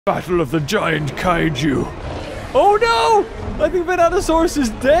Battle of the Giant Kaiju. Oh no! I think Venatosaurus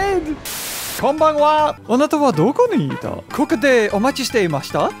is dead! こんばんは。あなたはどこにいた？ここでお待ちしていま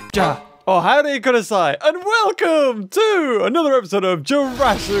した？じゃあ、お入りください。And welcome to another episode of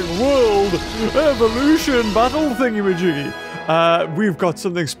Jurassic World Evolution Battle Thingy-majiggy. We've got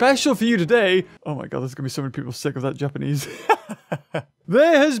something special for you today. Oh my god, there's gonna be so many people sick of that Japanese.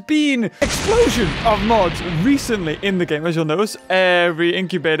 There has been an explosion of mods recently in the game. As you'll notice, every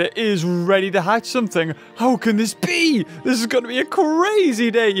incubator is ready to hatch something. How can this be? This is going to be a crazy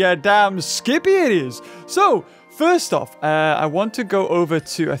day. Yeah, damn skippy it is. So, first off, I want to go over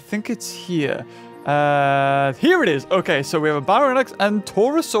to, I think it's here. Here it is. Okay, so we have a Baryonyx and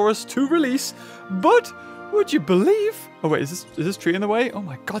Taurosaurus to release. But, would you believe... Oh wait, is this tree in the way? Oh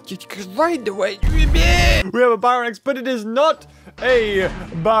my god, you're right in the way. We have a Baryonyx, but it is not a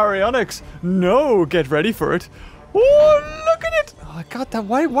Baryonyx. No, get ready for it. Oh, look at it. Oh my god, that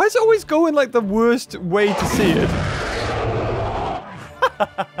why is it always going like the worst way to see it?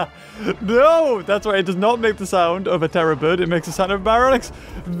 No, that's why it does not make the sound of a terror bird. It makes the sound of a Baryonyx.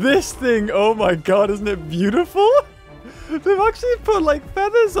 This thing, oh my god, isn't it beautiful? They've actually put like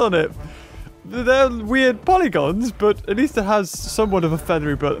feathers on it. They're weird polygons, but at least it has somewhat of a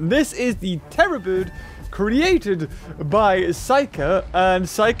feathery butt. And this is the Terror Bird created by Psycha, and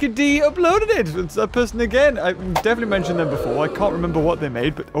Psycha D uploaded it. It's that person again. I definitely mentioned them before. I can't remember what they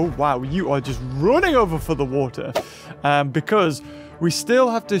made, but oh wow, you are just running over for the water. Because we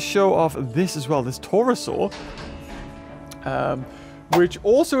still have to show off this as well, this Taurosaur, which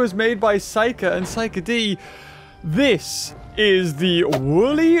also is made by Psycha and Psycha D. This is the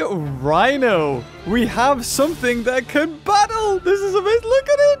woolly rhino. We have something that can battle. This is amazing. Look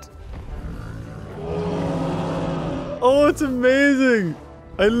at it. Oh, it's amazing.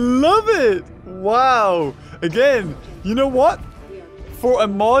 I love it. Wow. Again, you know what? For a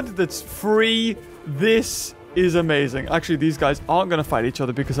mod that's free, this is amazing. Actually, these guys aren't going to fight each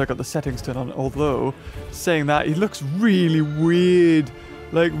other because I got the settings turned on. Although, saying that, he looks really weird.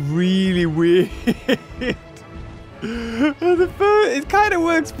 Like, really weird. It kind of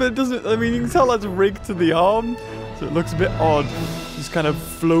works, but it doesn't. I mean, you can tell that's rigged to the arm, so it looks a bit odd. Just kind of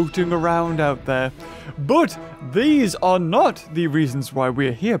floating around out there. But these are not the reasons why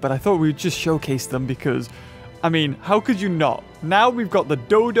we're here, but I thought we'd just showcase them because, I mean, how could you not? Now we've got the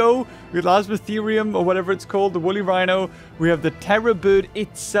dodo, the Lasmatherium, or whatever it's called, the woolly rhino. We have the terror bird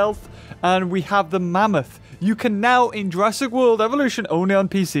itself, and we have the mammoth. You can now, in Jurassic World Evolution, only on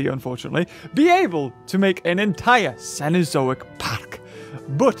PC, unfortunately, be able to make an entire Cenozoic pack.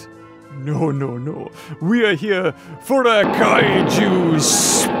 But, no. We are here for a Kaiju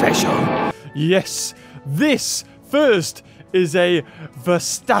special. Yes, this first is a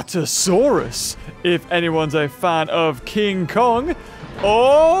Vastatosaurus, if anyone's a fan of King Kong.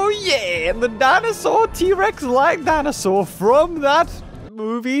 Oh yeah, the dinosaur, T-Rex-like dinosaur from that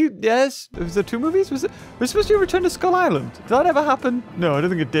movie. Yes, was there 2 movies? Was supposed to be Return to Skull Island? Did that ever happen? No, I don't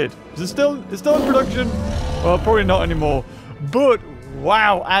think it did. Is it still? It's still in production? Well, probably not anymore. But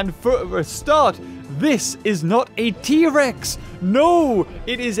wow! And for a start, this is not a T-Rex. No,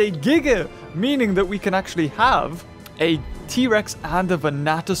 it is a Giga, meaning that we can actually have a T-Rex and a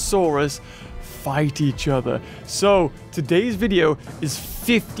Venatosaurus fight each other. So today's video is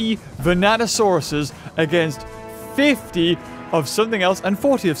 50 Venatosauruses against 50 of something else and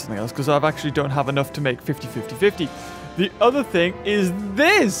 40 of something else, because I actually don't have enough to make 50. The other thing is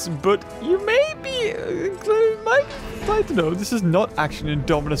this, but you may be might like to know this is not Action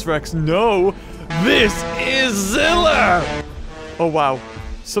Indominus Rex. No, this is Zilla. Oh wow,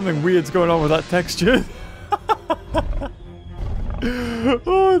 something weird's going on with that texture.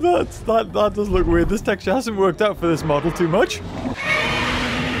 Oh, that does look weird. This texture hasn't worked out for this model too much.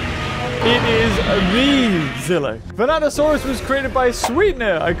 It is the Zilla. Venatosaurus was created by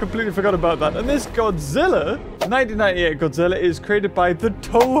Sweetener. I completely forgot about that. And this Godzilla, 1998 Godzilla, is created by the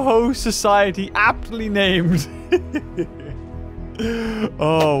Toho Society, aptly named.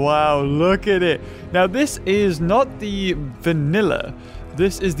 Oh, wow. Look at it. Now, this is not the vanilla.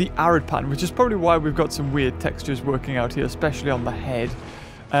 This is the arid pattern, which is probably why we've got some weird textures working out here, especially on the head.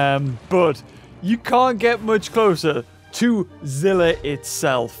 But you can't get much closer to Zilla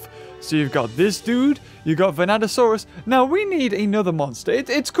itself. So you've got this dude, you've got Venatosaurus. Now we need another monster.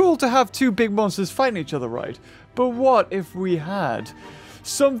 It's cool to have 2 big monsters fighting each other, right? But what if we had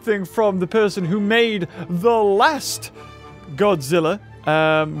something from the person who made the last Godzilla,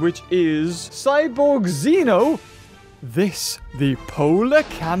 which is Cyborg Xeno? This, the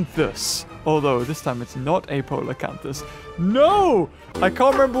Polacanthus. Although this time it's not a Polacanthus. No! I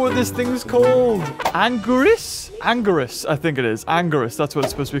can't remember what this thing's called. Anguirus? Anguirus, I think it is. Anguirus, that's what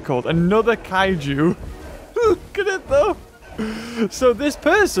it's supposed to be called. Another kaiju. Look at it though. So this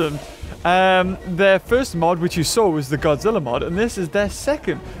person, their first mod, which you saw, was the Godzilla mod, and this is their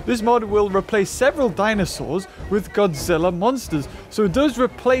second. This mod will replace several dinosaurs with Godzilla monsters. So it does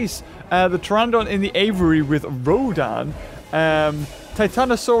replace the Pteranodon in the aviary with Rodan.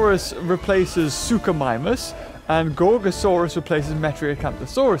 Titanosaurus replaces Suchomimus, and Gorgosaurus replaces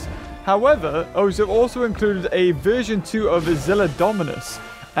Metriacanthosaurus. However, they've also included a version 2 of Zilla Dominus.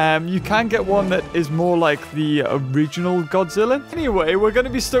 You can get one that is more like the original Godzilla. Anyway, we're going to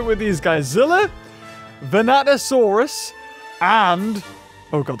be stuck with these guys. Zilla, Venatosaurus, and...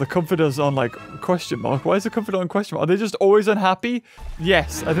 Oh god, the comforter's on like question mark. Why is the comforter on question mark? Are they just always unhappy?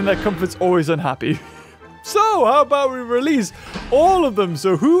 Yes, I think that comfort's always unhappy. So, how about we release all of them?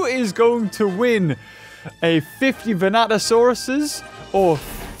 So, who is going to win? A 50 Venatosauruses or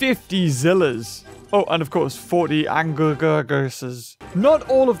 50 Zillas? Oh, and of course, 40 Anguirguses. Not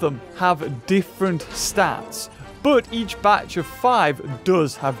all of them have different stats, but each batch of 5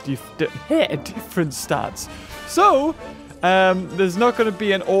 does have different stats. So, there's not going to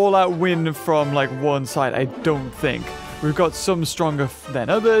be an all-out win from, like, one side, I don't think. We've got some stronger than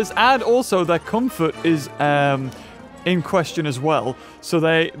others, and also their comfort is in question as well. So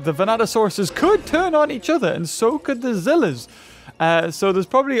the Venatosauruses could turn on each other, and so could the Zillas. So there's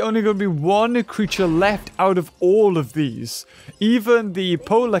probably only going to be one creature left out of all of these. Even the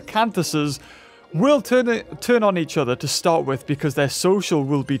Polacanthuses will turn on each other to start with because their social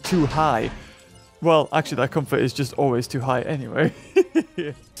will be too high. Well, actually, their comfort is just always too high anyway.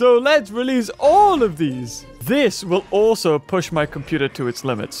 So let's release all of these. This will also push my computer to its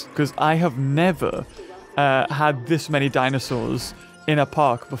limits because I have never had this many dinosaurs in a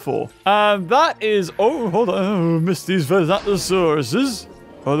park before. And that is... Oh, hold on. Oh, missed these Venatosauruses,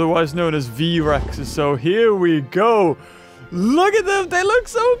 otherwise known as V-Rexes. So here we go. Look at them. They look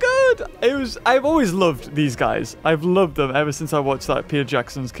so good. I've always loved these guys. I've loved them ever since I watched that Peter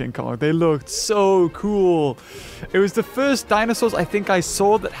Jackson's King Kong. They looked so cool. It was the first dinosaurs I think I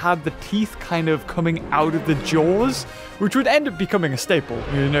saw that had the teeth kind of coming out of the jaws, which would end up becoming a staple.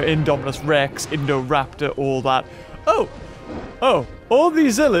 You know, Indominus Rex, Indoraptor, all that. Oh, all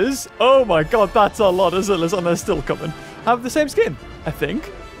these Zillas, oh my god, that's a lot of Zillas, and they're still coming, have the same skin, I think.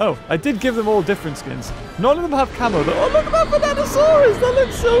 Oh, I did give them all different skins. None of them have camo, though. Oh, look at that Venatosaurus, that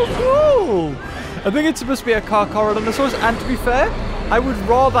looks so cool. I think it's supposed to be a Carcharodontosaurus, and to be fair, I would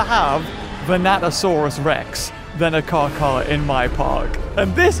rather have Venatosaurus Rex than a Carchar in my park.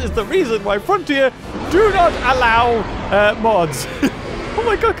 And this is the reason why Frontier do not allow mods. Oh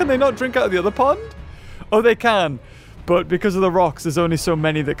my god, can they not drink out of the other pond? Oh, they can. But because of the rocks, there's only so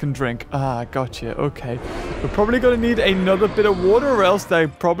many that can drink. Ah, gotcha. Okay. We're probably going to need another bit of water or else they're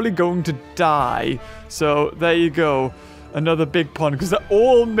probably going to die. So, there you go. Another big pond because they're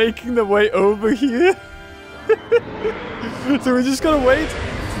all making their way over here. So we're just going to wait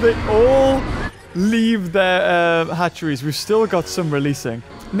so they all leave their hatcheries. We've still got some releasing.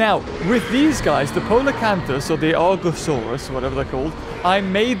 Now, with these guys, the Polacanthus or the Argosaurus, whatever they're called, I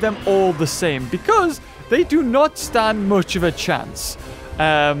made them all the same because they do not stand much of a chance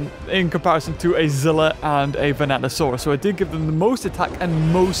in comparison to a Zilla and a Venatosaurus. So I did give them the most attack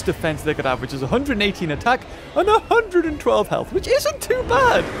and most defense they could have, which is 118 attack and 112 health, which isn't too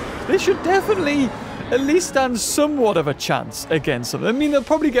bad. They should definitely at least stand somewhat of a chance against them. I mean, they'll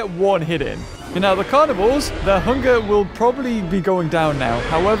probably get one hit in. And now the carnivores, their hunger will probably be going down now.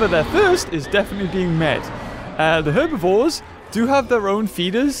 However, their thirst is definitely being met. The herbivores do have their own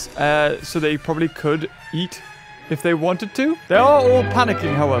feeders, so they probably could eat if they wanted to. They are all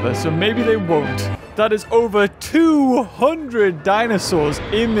panicking, however, so maybe they won't. That is over 200 dinosaurs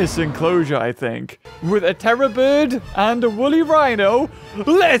in this enclosure, I think. With a terror bird and a woolly rhino,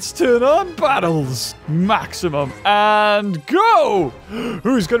 let's turn on battles. Maximum and go!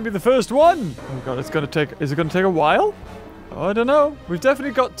 Who's going to be the first one? Oh god, is it going to take a while? Oh, I don't know. We've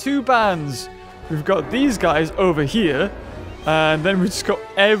definitely got 2 bands. We've got these guys over here. And then we just got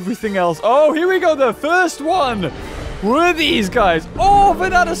everything else. Oh, here we go. The first one were these guys. Oh,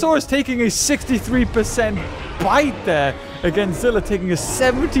 Venatosaurus taking a 63% bite there against Zilla taking a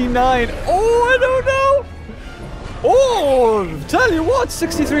 79. Oh, I don't know. Oh, tell you what,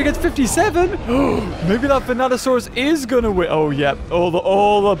 63 against 57. Maybe that Venatosaurus is going to win. Oh, yeah. All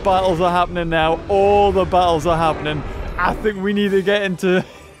the battles are happening now. All the battles are happening. I think we need to get into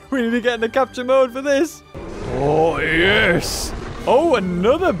capture mode for this. Oh, yes. Oh,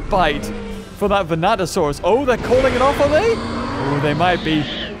 another bite for that Venatosaurus. Oh, they're calling it off, are they? Oh, they might be.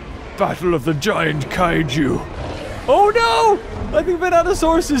 Battle of the giant kaiju. Oh no! I think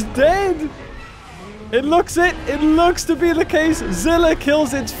Venatosaurus is dead. It looks to be the case. Zilla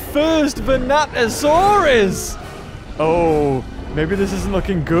kills its first Venatosaurus. Oh, maybe this isn't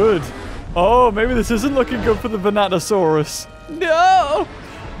looking good. Oh, maybe this isn't looking good for the Venatosaurus. No!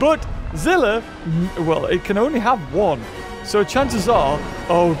 But Zilla, well, it can only have one. So chances are,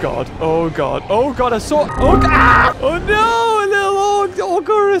 oh god, oh god, oh god, I saw, oh, ah! Oh no, a little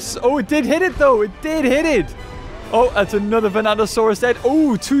Ogurus. Oh, it did hit it though, it did hit it. Oh, that's another Venatosaurus dead.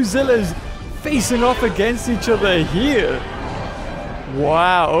 Oh, two Zillas facing off against each other here.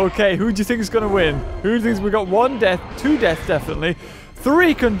 Wow, okay, who do you think is going to win? Who thinks we got one death, two deaths definitely.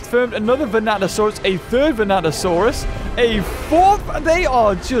 3 confirmed, another Venatosaurus, a third Venatosaurus, a fourth, they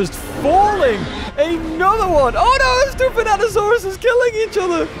are just falling. Another one. Oh no, there's 2 Venatosauruses killing each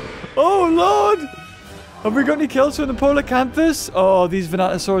other. Oh lord. Have we got any kills from the Polacanthus? Oh, these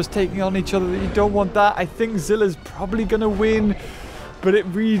Venatosaurus taking on each other. You don't want that. I think Zilla's probably going to win, but it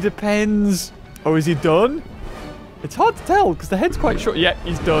really depends. Oh, is he done? It's hard to tell because the head's quite short. Yeah,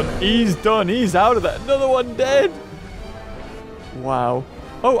 he's done. He's done. He's out of that. Another one dead. Wow.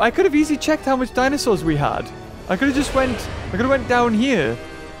 Oh, I could have easily checked how much dinosaurs we had. I could have went down here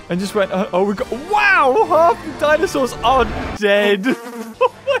and just went, oh, we got, wow, half the dinosaurs are dead.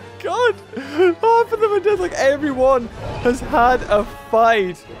 Oh my god. Half of them are dead. Like everyone has had a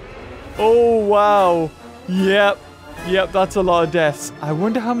fight. Oh, wow. Yep, that's a lot of deaths. I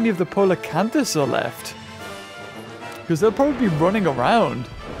wonder how many of the Polacanthus are left. Because they'll probably be running around.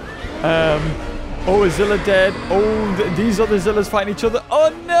 Oh, is Zilla dead? Oh, these other Zillas fighting each other. Oh,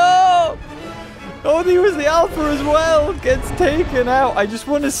 no! Oh, he was the alpha as well. Gets taken out. I just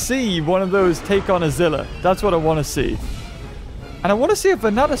want to see one of those take on a Zilla. That's what I want to see. And I want to see a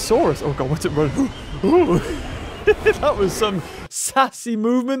Venatosaurus. Oh, God, what's it running? That was some sassy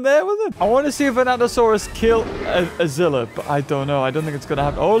movement there, wasn't it? I want to see a Venatosaurus kill a Zilla, but I don't know. I don't think it's going to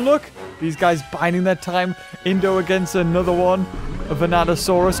happen. Oh, look. These guys biding their time. Indo against another one. A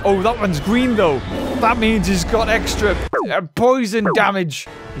Venatosaurus. Oh, that one's green, though. That means he's got extra poison damage.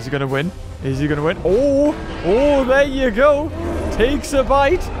 Is he going to win? Is he going to win? Oh, there you go. Takes a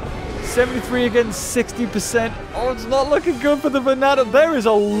bite. 73 against 60%. Oh, it's not looking good for the Venato. There is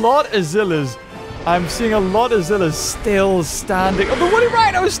a lot of Zillas. I'm seeing a lot of Zillas still standing. Oh, the woolly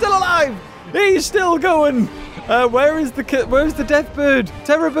rhino is still alive. He's still going. Where's the death bird?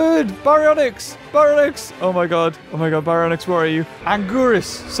 Terror bird. Baryonyx. Oh my god. Baryonyx, where are you?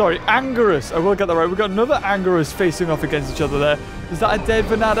 Angurus. Sorry, Angurus. I will get that right. We've got another Angurus facing off against each other there. Is that a dead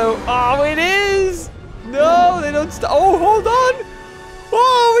Venato? Oh, it is. No, they don't stop. Oh, hold on.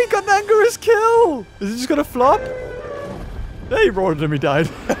 Oh, we got an Angurus kill. Is it just going to flop? He roared and he died.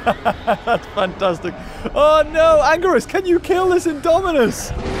 That's fantastic. Oh no, Angurus, can you kill this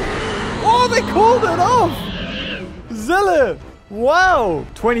Indominus? Oh, they called it off. Zilla. Wow.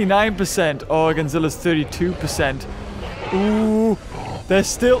 29%. Oh, against Zilla's 32%. Ooh. They're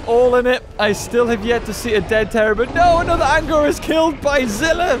still all in it. I still have yet to see a dead terror, but no, another Angurus killed by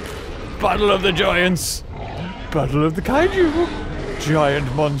Zilla. Battle of the Giants. Battle of the Kaiju.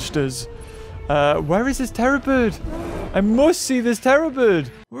 Giant monsters. Where is this terror bird? I must see this terror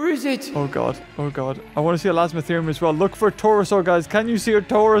bird. Where is it? Oh god. I want to see a Elasmotherium as well. Look for a Taurosaur, guys. Can you see a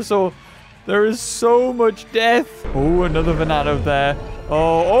Taurosaur? There is so much death. Oh, another Venato there.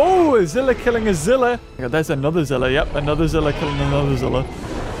 Oh, a Zilla killing a Zilla. Oh, there's another Zilla. Yep, another Zilla killing another Zilla.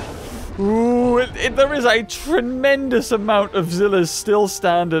 Ooh, there is a tremendous amount of Zillas still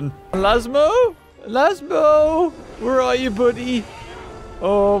standing. Elasmo, where are you, buddy?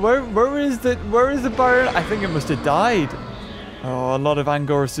 Oh, where is the Baron? I think it must have died. Oh, a lot of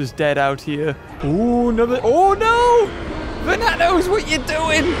Angurus is dead out here. Ooh, another. Oh no! Venatos, what you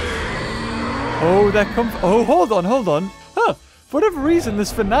doing? Oh, they're oh, hold on. Huh? For whatever reason,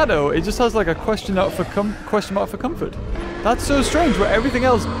 this Venato, it just has like a question mark for comfort. That's so strange. Where everything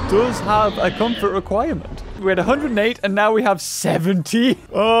else does have a comfort requirement. We had 108 and now we have 70.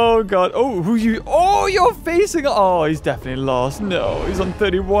 Oh god. Oh, who you? Oh, you're facing. Oh, he's definitely lost. No, he's on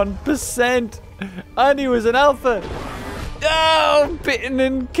 31%. And he was an alpha. Oh, bitten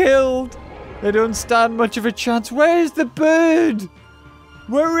and killed. They don't stand much of a chance. Where's the bird?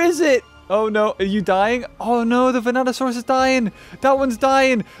 Where is it? Oh no, are you dying? Oh no, the Venatosaurus is dying. That one's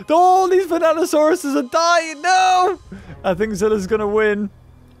dying. All these Venanosauruses are dying. No! I think Zilla's gonna win.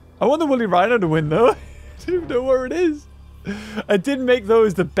 I want the woolly rhino to win though. I don't even know where it is. I did make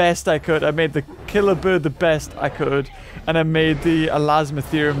those the best I could. I made the killer bird the best I could. And I made the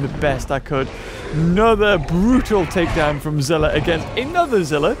Elasmotherium the best I could. Another brutal takedown from Zilla against another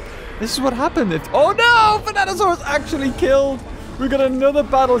Zilla. This is what happened. Oh no! Venatosaurus actually killed We got another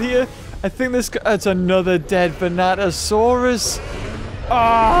battle here. I think it's another dead Venatosaurus.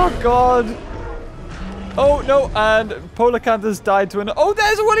 Oh, God. Oh, no. And Polacanthus died to an... Oh,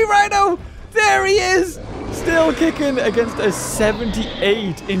 there's a woolly rhino. There he is. Still kicking against a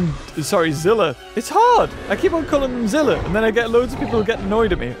 78 in... Sorry, Zilla. It's hard. I keep on calling them Zilla. And then I get loads of people who get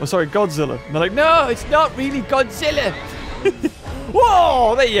annoyed at me. Oh, sorry, Godzilla. And they're like, no, it's not really Godzilla.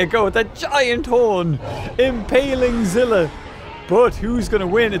 Whoa, there you go. With that giant horn. Impaling Zilla. But who's going to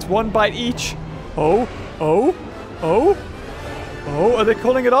win? It's one bite each. Oh, oh, oh. Oh, are they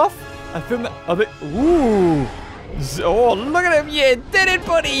calling it off? I think that... Are they... Ooh. Oh, look at him. You did it,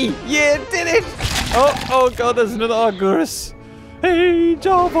 buddy. You did it. Oh, God, there's another Argurus. Age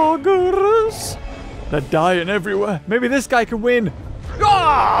of Argurus. They're dying everywhere. Maybe this guy can win.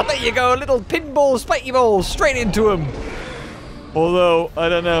 Ah, there you go. Little pinball, spiky ball, straight into him. Although, I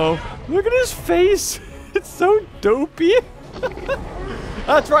don't know. Look at his face. It's so dopey.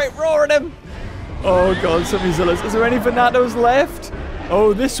 That's right, roaring him. Oh, God, so many Zillas. Is there any Venatos left?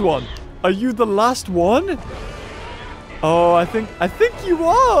 Oh, this one. Are you the last one? Oh, I think you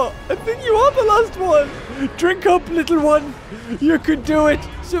are. I think you are the last one. Drink up, little one. You could do it.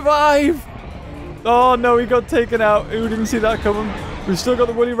 Survive. Oh, no, he got taken out. Who didn't see that coming? We've still got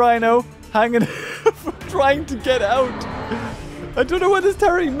the woolly rhino hanging, trying to get out. I don't know where this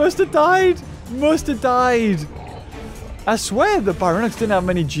terror... He must have died. Must have died. I swear the Baryonyx didn't have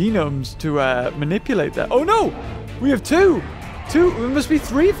many genomes to manipulate that. Oh, no. We have two. There must be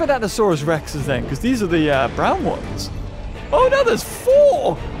 3 Venatosaurus Rexes then, because these are the brown ones. Oh, no, there's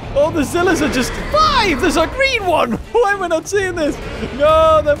 4. Oh, the Zillas are just 5. There's a green one. Why am I not seeing this?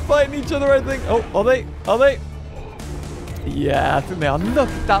 No, they're fighting each other, I think. Oh, are they? Are they? Yeah, I think they are. Look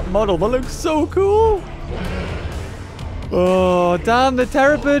at that model. That looks so cool. Oh, damn, the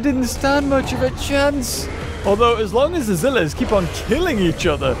Terrapir didn't stand much of a chance. Although, as long as the Zillas keep on killing each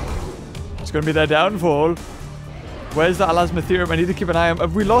other, it's going to be their downfall. Where's that Elasmotherium? I need to keep an eye on.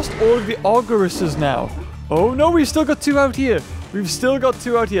 Have we lost all of the Arguruses now? Oh, no, we've still got 2 out here. We've still got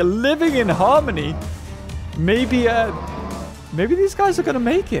 2 out here living in harmony. Maybe these guys are going to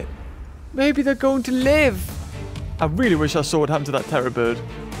make it. Maybe they're going to live. I really wish I saw what happened to that terror bird.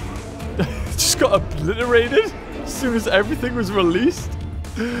 Just got obliterated as soon as everything was released.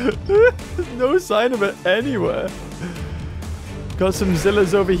 There's no sign of it anywhere. Got some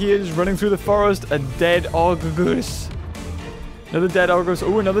Zillas over here just running through the forest. A dead Argus. Another dead Argus.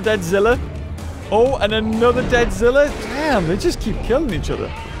 Oh, another dead Zilla. Oh, and another dead Zilla. Damn, they just keep killing each other.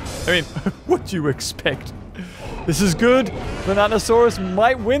 I mean, what do you expect? This is good. Venatosaurus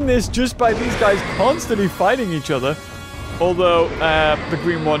might win this just by these guys constantly fighting each other. Although, the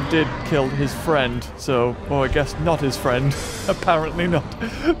green one did kill his friend. So, I guess not his friend. Apparently not.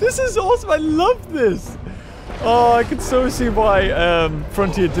 This is awesome. I love this. Oh, I can so see why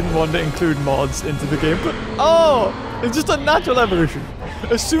Frontier didn't want to include mods into the game. But, it's just a natural evolution.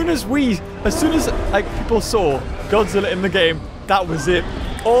 As soon as people saw Godzilla in the game, that was it.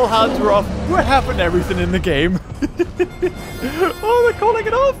 All hands were off. We're having everything in the game. Oh, they're calling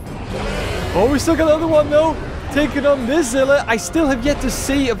it off. Oh, we still got another one, though. Taking on this Zilla. I still have yet to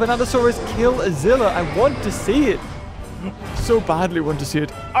see a Venatosaurus kill a Zilla. I want to see it. So badly want to see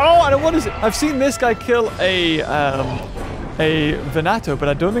it. Oh, and I want to see... I've seen this guy kill a Venato, but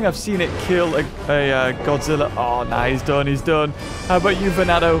I don't think I've seen it kill a Godzilla. Oh, nah, he's done. He's done. How about you,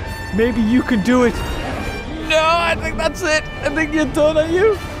 Venato? Maybe you can do it. No, I think that's it. I think you're done, are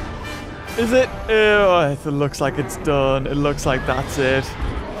you? Is it? Oh, it looks like it's done. It looks like that's it.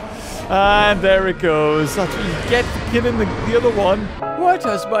 And there it goes. That's what you get for killing the other one. What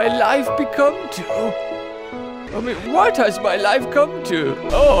has my life become to? I mean, what has my life come to?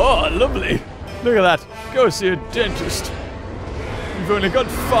 Oh, lovely. Look at that. Go see a dentist. You've only got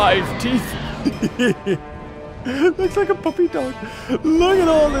 5 teeth. Looks like a puppy dog. Look at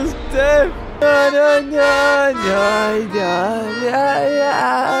all this death.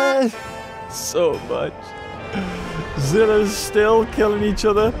 So much. Zilla's still killing each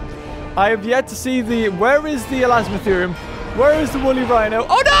other. I have yet to see the... Where is the Elasmotherium? Where is the woolly rhino?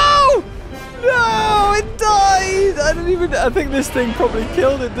 Oh, no! No, it died! I think this thing probably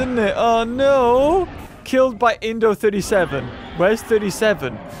killed it, didn't it? Oh, no. Killed by Indo 37. Where's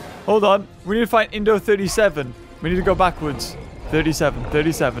 37? Hold on. We need to find Indo 37. We need to go backwards.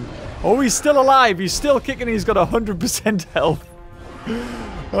 37. Oh, he's still alive. He's still kicking. He's got 100% health.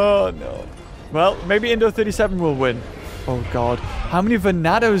 Oh, no. Well, maybe Indo 37 will win. Oh, God. How many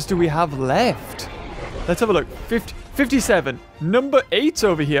Venatos do we have left? Let's have a look. 57. Number 8's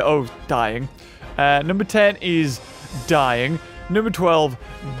over here. Oh, dying. Number 10 is dying. Number 12,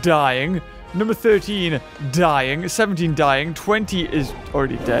 dying. Number 13 dying. 17 dying. 20 is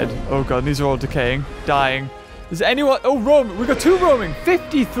already dead. Oh god, these are all decaying. Dying. Is anyone... Oh, roam. We got 2 roaming.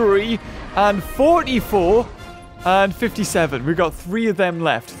 53 and 44 and 57. We got 3 of them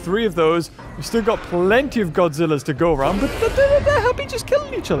left. 3 of those. We've still got plenty of Godzillas to go around, but they're happy just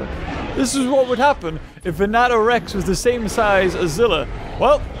killing each other. This is what would happen if Venato Rex was the same size as Zilla.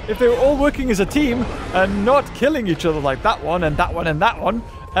 Well, if they were all working as a team and not killing each other like that one and that one and that one,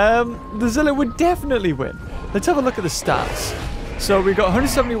 the Zilla would definitely win. Let's have a look at the stats. So we got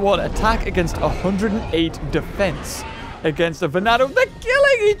 171 attack against 108 defense against a Venato. They're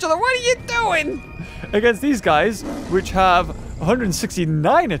killing each other. What are you doing? Against these guys, which have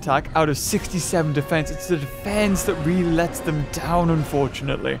 169 attack out of 67 defense. It's the defense that really lets them down,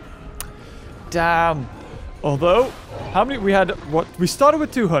 unfortunately. Damn. Although, how many we had? What we started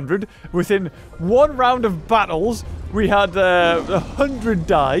with 200. Within 1 round of battles, we had 100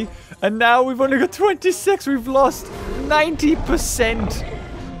 die, and now we've only got 26. We've lost 90%.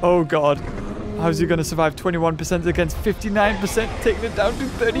 Oh god, how's he gonna survive 21% against 59%, taking it down to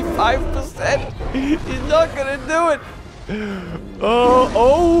 35%? He's not gonna do it.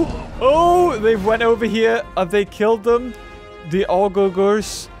 Oh! They've went over here. Have they killed them? The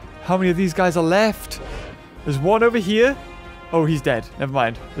Ogogurs. How many of these guys are left? There's one over here. Oh, he's dead. Never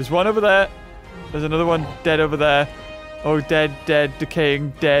mind. There's one over there. There's another one dead over there. Oh, dead,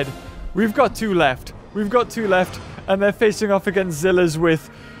 decaying, dead. We've got 2 left. We've got 2 left. And they're facing off against Zillas with...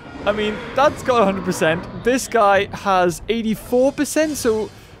 I mean, that's got 100%. This guy has 84%,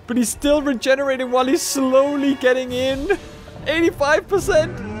 so... But he's still regenerating while he's slowly getting in.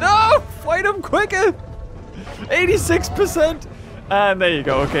 85%. No! Fight him quicker! 86%. And there you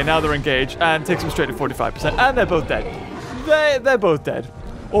go. Okay, now they're engaged. And takes them straight to 45%. And they're both dead. They're both dead.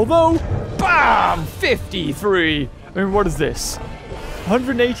 Although, bam! 53. I mean, what is this?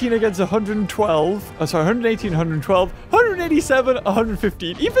 118 against 112. Oh, sorry, 118, 112. 187,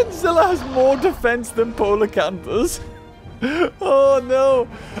 115. Even Zilla has more defense than Polacanthus. Oh, no.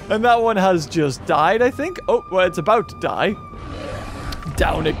 And that one has just died, I think. Oh, well, it's about to die.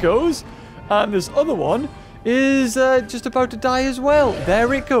 Down it goes. And this other one is just about to die as well.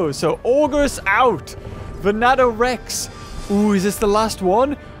 There it goes. So, August out. Venato Rex. Ooh, is this the last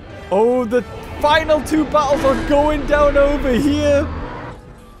one? Oh, the final 2 battles are going down over here.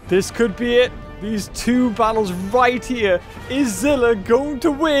 This could be it. These 2 battles right here. Is Zilla going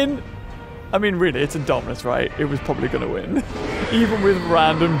to win? I mean, really, it's Indominus, right? It was probably going to win. Even with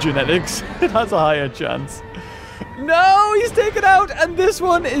random genetics, it has a higher chance. No, he's taken out. And this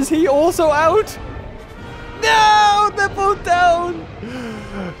one, is he also out? No, they're both down.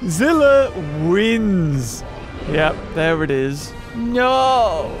 Zilla wins. Yep, there it is.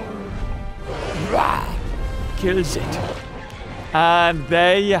 No. Rah. Kills it. And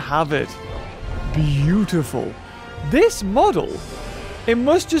there you have it. Beautiful. This model, it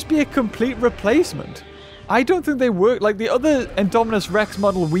must just be a complete replacement. I don't think they work. Like the other Indominus Rex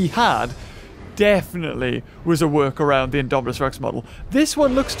model we had definitely was a workaround the Indominus Rex model. This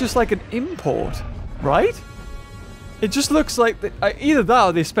one looks just like an import, right? It just looks like either that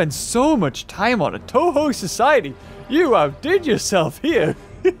or they spend so much time on it. Toho Society, you outdid yourself here.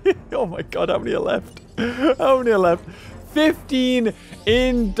 Oh my god, how many are left? How many are left? 15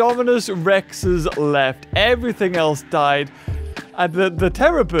 Indominus Rexes left. Everything else died. And the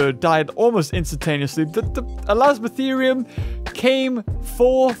Terror Bird died almost instantaneously. The Elasmotherium came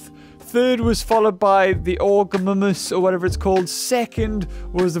 4th. 3rd was followed by the Orgomamus, or whatever it's called. 2nd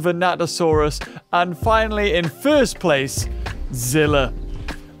was the Venatosaurus. And finally, in 1st place, Zilla.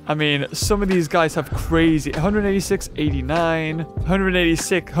 I mean, some of these guys have crazy... 186, 89,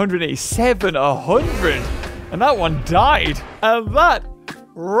 186, 187, 100. And that one died. And that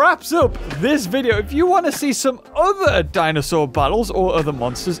wraps up this video. If you want to see some other dinosaur battles or other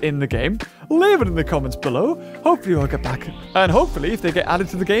monsters in the game, leave it in the comments below. Hopefully I'll get back. And hopefully if they get added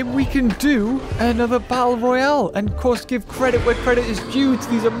to the game, we can do another battle royale. And of course, give credit where credit is due to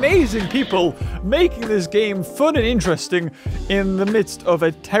these amazing people making this game fun and interesting in the midst of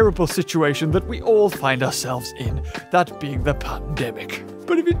a terrible situation that we all find ourselves in, that being the pandemic.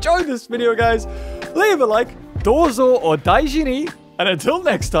 But if you enjoyed this video, guys, leave a like, dozo or daijini. And until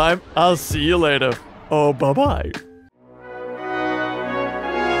next time, I'll see you later. Oh, bye-bye.